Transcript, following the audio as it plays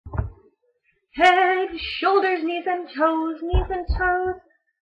Head, shoulders, knees and toes,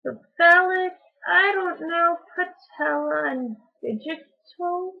 the belly, I don't know, patella and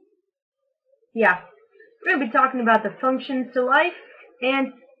digital. Yeah, we're going to be talking about the functions to life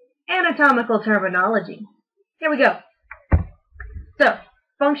and anatomical terminology. Here we go. So,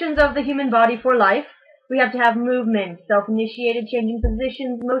 functions of the human body for life. We have to have movement, self-initiated changing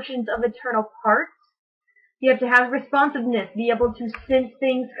positions, motions of internal parts. You have to have responsiveness, be able to sense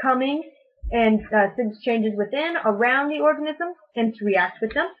things coming and sense changes within, around the organism, and to react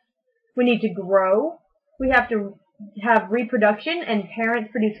with them. We need to grow. We have to have reproduction, and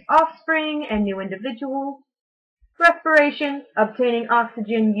parents produce offspring and new individuals. Respiration, obtaining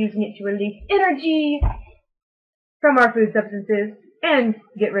oxygen, using it to release energy from our food substances and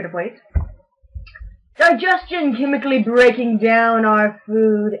get rid of waste. Digestion, chemically breaking down our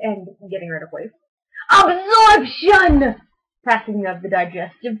food and getting rid of waste. Absorption, passing of the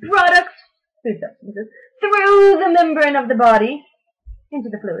digestive products, food substances, through the membrane of the body into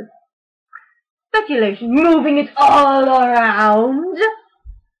the fluids. Speculation, moving it all around.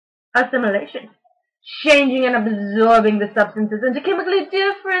 Assimilation, changing and absorbing the substances into chemically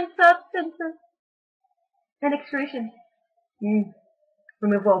different substances. And excretion,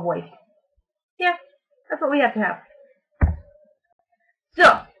 removal of waste. Yeah, that's what we have to have.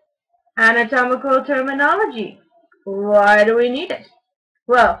 So, anatomical terminology. Why do we need it?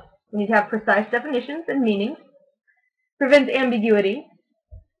 Well, we need to have precise definitions and meanings. Prevents ambiguity.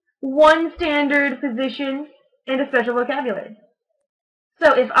 One standard position and a special vocabulary.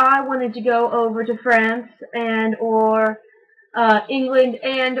 So if I wanted to go over to France and or England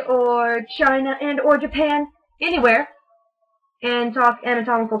and or China and or Japan, anywhere, and talk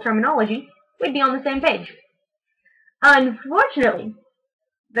anatomical terminology, we'd be on the same page. Unfortunately,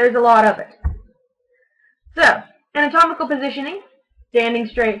 there's a lot of it. So, anatomical positioning, standing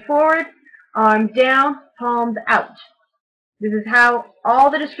straight forward, arms down, palms out. This is how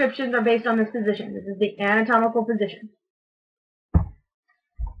all the descriptions are based on this position. This is the anatomical position.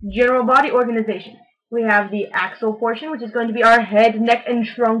 General body organization. We have the axial portion, which is going to be our head, neck, and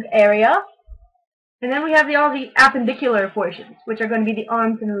trunk area. And then we have all the appendicular portions, which are going to be the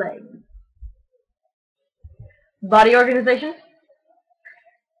arms and legs. Body organization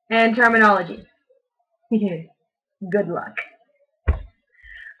and terminology. Good luck.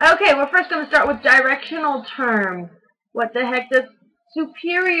 Okay, we're first going to start with directional terms. What the heck does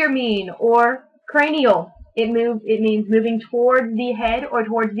superior mean, or cranial? It means moving towards the head or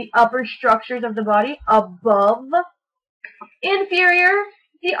towards the upper structures of the body, above. Inferior,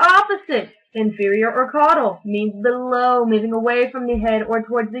 the opposite. Inferior or caudal means below, moving away from the head or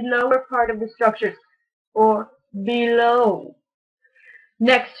towards the lower part of the structures, or below.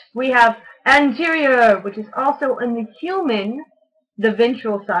 Next, we have anterior, which is also in the human, the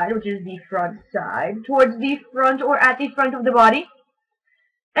ventral side, which is the front side, towards the front or at the front of the body.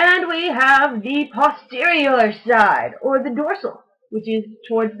 And we have the posterior side, or the dorsal, which is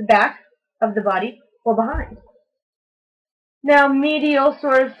towards the back of the body or behind. Now, medial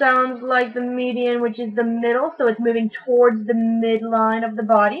sort of sounds like the median, which is the middle, so it's moving towards the midline of the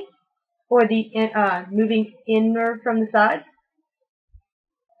body, or the moving inward from the sides.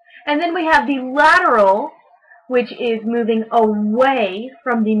 And then we have the lateral, which is moving away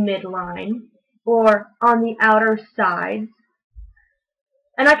from the midline, or on the outer sides.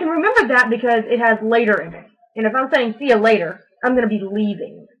 And I can remember that because it has later in it. And if I'm saying see you later, I'm going to be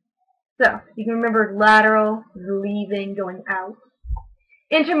leaving. So, you can remember lateral, leaving, going out.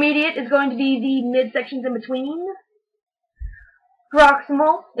 Intermediate is going to be the midsections in between.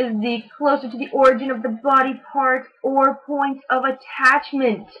 Proximal is the closer to the origin of the body part or point of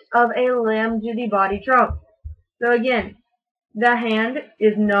attachment of a limb to the body trunk. So again, the hand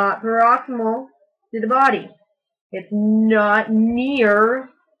is not proximal to the body. It's not near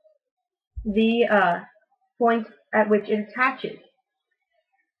the point at which it attaches.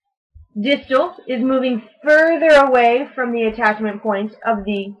 Distal is moving further away from the attachment point of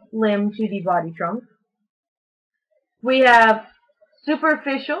the limb to the body trunk. We have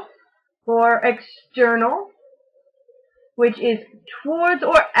superficial or external, which is towards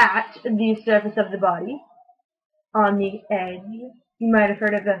or at the surface of the body, on the edge. You might have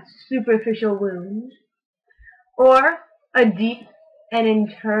heard of a superficial wound. Or a deep and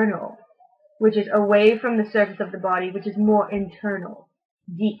internal, which is away from the surface of the body, which is more internal.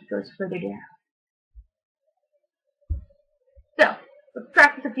 Deep goes further down. So, let's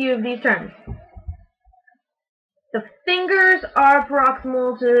practice a few of these terms. The fingers are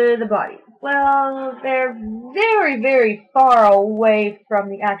proximal to the body. Well, they're very, very far away from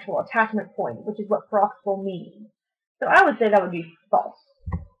the actual attachment point, which is what proximal means. So I would say that would be false.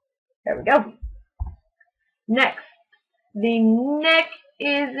 There we go. Next, the neck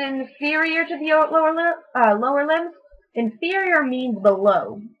is inferior to the lower limbs. Inferior means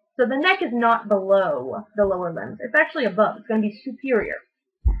below. So the neck is not below the lower limbs. It's actually above. It's going to be superior.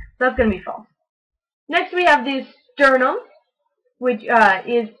 So that's going to be false. Next we have the sternum, which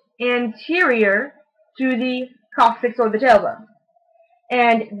is anterior to the coccyx or the tailbone.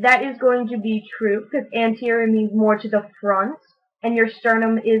 And that is going to be true because anterior means more to the front, and your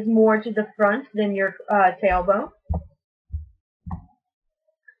sternum is more to the front than your tailbone.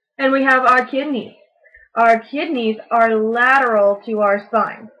 And we have our kidneys. Our kidneys are lateral to our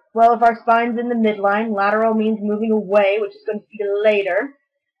spine. Well, if our spine's in the midline, lateral means moving away, which is going to be later.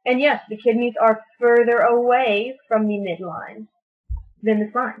 And yes, the kidneys are further away from the midline than the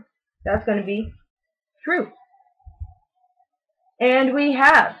spine. That's going to be true. And we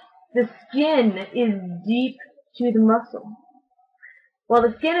have the skin is deep to the muscle. Well,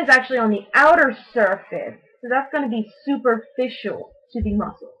 the skin is actually on the outer surface, so that's going to be superficial to the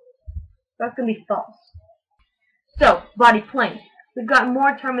muscle. That's going to be false. So, body plane. We've got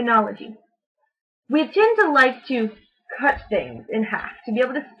more terminology. We tend to like to cut things in half to be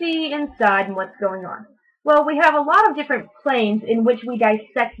able to see inside and what's going on. Well, we have a lot of different planes in which we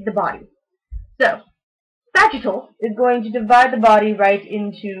dissect the body. So, sagittal is going to divide the body right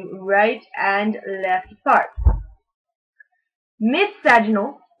into right and left parts.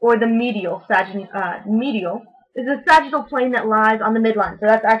 Mid-sagittal, or the medial, is a sagittal plane that lies on the midline. So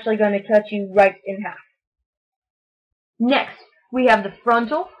that's actually going to cut you right in half. Next, we have the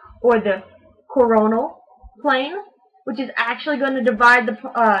frontal, or the coronal plane, which is actually going to divide the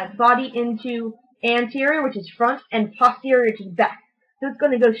body into anterior, which is front, and posterior, which is back. So it's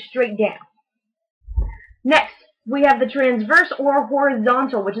going to go straight down. Next, we have the transverse or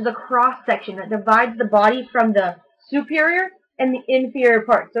horizontal, which is a cross-section that divides the body from the superior and the inferior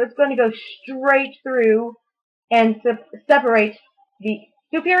part. So it's going to go straight through and separate the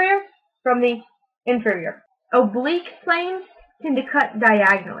superior from the inferior. Oblique planes tend to cut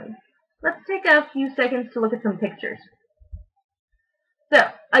diagonally. Let's take a few seconds to look at some pictures. So,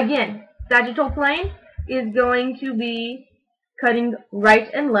 again, sagittal plane is going to be cutting right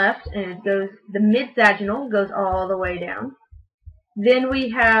and left, and it goes, the mid-sagittal goes all the way down. Then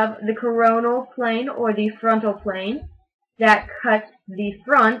we have the coronal plane, or the frontal plane, that cuts the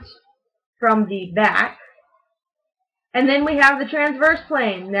front from the back. And then we have the transverse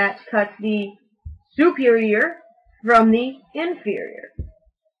plane that cuts the superior from the inferior.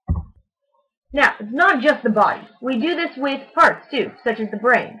 Now, it's not just the body. We do this with parts too, such as the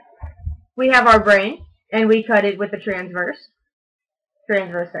brain. We have our brain, and we cut it with the transverse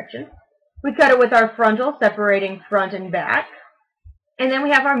section. We cut it with our frontal, separating front and back. And then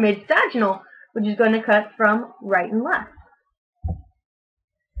we have our mid-sagittal, which is going to cut from right and left.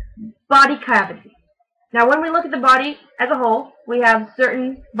 Body cavity. Now, when we look at the body as a whole, we have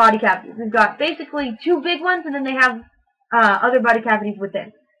certain body cavities. We've got basically two big ones, and then they have other body cavities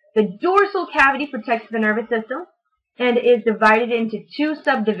within. The dorsal cavity protects the nervous system and is divided into two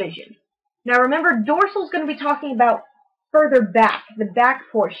subdivisions. Now, remember, dorsal is going to be talking about further back, the back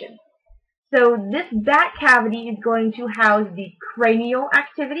portion. So this back cavity is going to house the cranial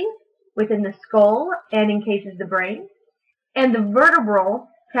activity within the skull and in cases the brain, and the vertebral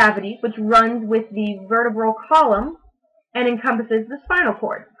cavity, which runs with the vertebral column and encompasses the spinal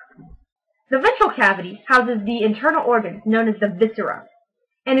cord. The ventral cavity houses the internal organs known as the viscera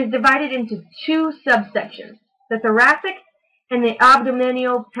and is divided into two subsections, the thoracic and the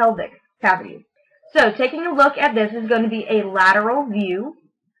abdominopelvic cavities. So taking a look at this is going to be a lateral view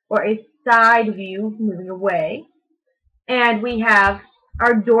or a side view moving away. And we have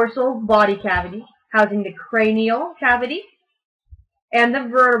our dorsal body cavity housing the cranial cavity and the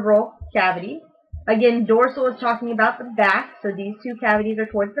vertebral cavity. Again, dorsal is talking about the back, so these two cavities are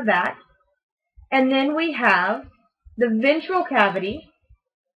towards the back. And then we have the ventral cavity,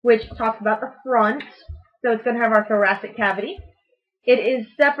 which talks about the front, so it's going to have our thoracic cavity. It is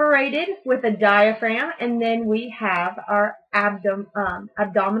separated with a diaphragm, and then we have our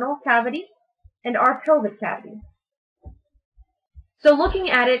abdominal cavity and our pelvic cavity. So looking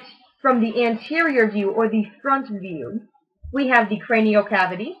at it from the anterior view or the front view, we have the cranial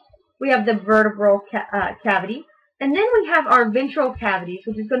cavity, we have the vertebral cavity, and then we have our ventral cavities,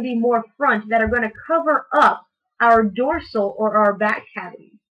 which is going to be more front, that are going to cover up our dorsal or our back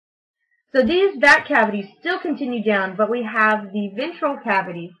cavities. So these back cavities still continue down, but we have the ventral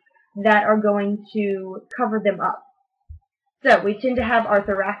cavities that are going to cover them up. So we tend to have our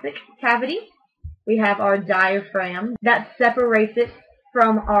thoracic cavity, we have our diaphragm that separates it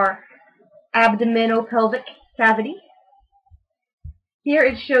from our abdominopelvic cavity. Here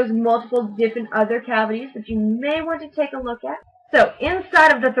it shows multiple different other cavities that you may want to take a look at. So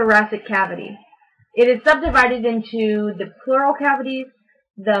inside of the thoracic cavity, it is subdivided into the pleural cavities,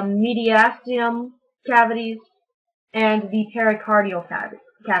 the mediastinum cavities, and the pericardial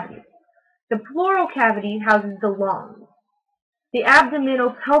cavities. The pleural cavity houses the lungs. The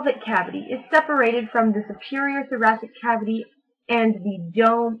abdominal pelvic cavity is separated from the superior thoracic cavity and the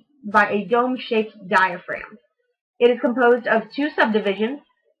dome by a dome-shaped diaphragm. It is composed of two subdivisions,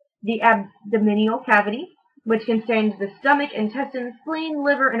 the abdominal cavity, which contains the stomach, intestines, spleen,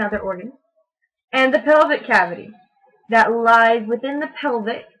 liver, and other organs, and the pelvic cavity, that lies within the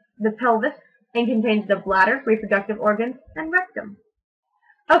pelvis, and contains the bladder, reproductive organs, and rectum.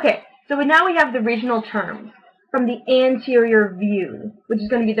 Okay, so now we have the regional terms from the anterior view, which is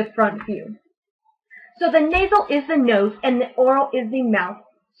going to be the front view. So the nasal is the nose, and the oral is the mouth.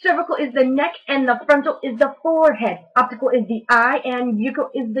 Cervical is the neck, and the frontal is the forehead. Optical is the eye, and buccal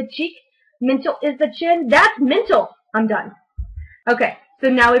is the cheek. Mental is the chin. That's mental. I'm done. Okay, so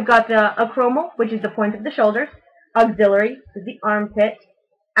now we've got the acromial, which is the point of the shoulders. Auxiliary is the armpit.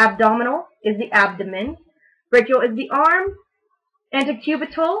 Abdominal is the abdomen. Brachial is the arm.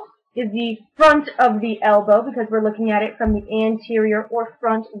 Antecubital is the front of the elbow, because we're looking at it from the anterior or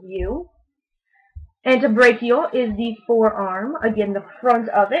front view. Antebrachial is the forearm, again the front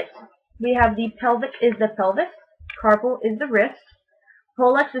of it. We have the pelvic is the pelvis. Carpal is the wrist.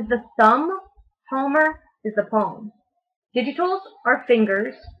 Pollex is the thumb. Palmar is the palm. Digitals are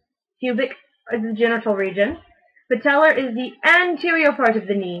fingers. Pubic is the genital region. Patellar is the anterior part of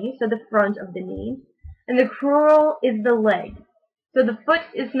the knee, so the front of the knee. And the crural is the leg. So the foot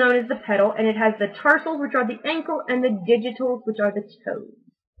is known as the pedal, and it has the tarsals, which are the ankle, and the digitals, which are the toes.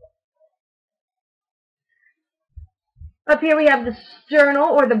 Up here we have the sternal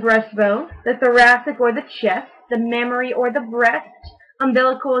or the breastbone, the thoracic or the chest, the mammary or the breast,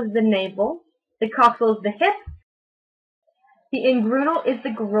 umbilical is the navel, the coxal is the hip, the inguinal is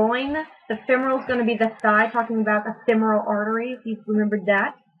the groin, the femoral is going to be the thigh, talking about the femoral artery, if you've remembered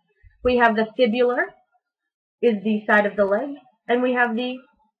that. We have the fibular, is the side of the leg, and we have the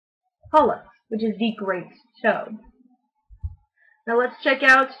pollex, which is the great toe. Now let's check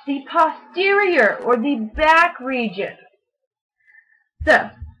out the posterior or the back region.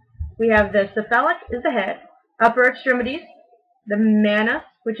 So, we have the cephalic is the head, upper extremities, the manus,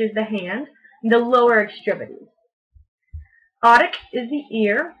 which is the hand, and the lower extremities. Otic is the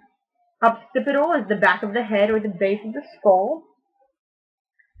ear, occipital is the back of the head or the base of the skull.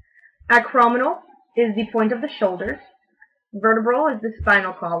 Acromial is the point of the shoulders. Vertebral is the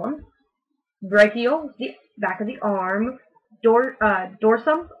spinal column. Brachial is the back of the arm.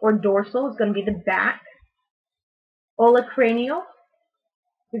 Dorsum or dorsal is going to be the back. Olecranial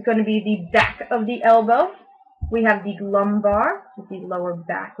is going to be the back of the elbow. We have the lumbar, which is the lower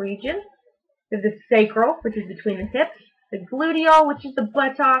back region. We have the sacral, which is between the hips. The gluteal, which is the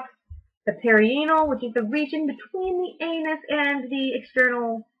buttocks. The perianal, which is the region between the anus and the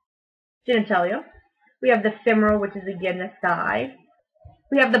external genitalia. We have the femoral, which is again the thigh.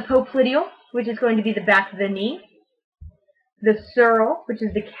 We have the popliteal, which is going to be the back of the knee. The sural, which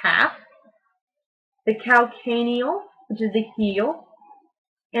is the calf. The calcaneal, which is the heel.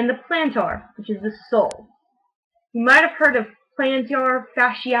 And the plantar, which is the sole. You might have heard of plantar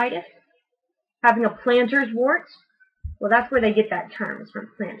fasciitis, having a plantar's wart. Well, that's where they get that term, is from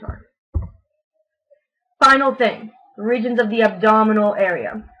plantar. Final thing, regions of the abdominal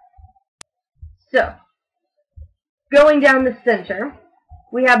area. So, going down the center,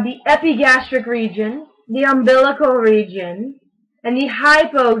 we have the epigastric region, the umbilical region, and the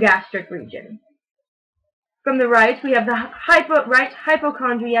hypogastric region. From the right, we have the right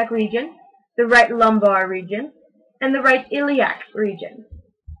hypochondriac region, the right lumbar region, and the right iliac region.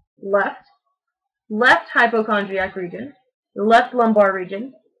 Left hypochondriac region, left lumbar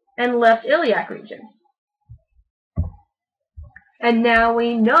region, and left iliac region. And now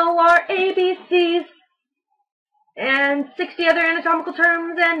we know our ABCs and 60 other anatomical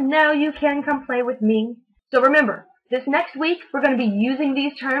terms, and now you can come play with me. So remember, this next week, we're going to be using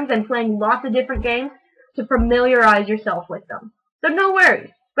these terms and playing lots of different games to familiarize yourself with them. So no worries,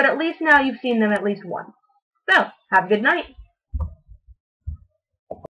 but at least now you've seen them at least once. So, have a good night.